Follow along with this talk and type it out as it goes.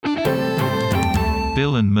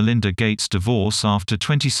Bill and Melinda Gates divorce after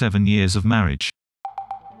 27 years of marriage.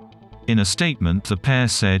 In a statement, the pair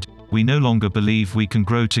said, "We no longer believe we can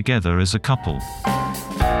grow together as a couple."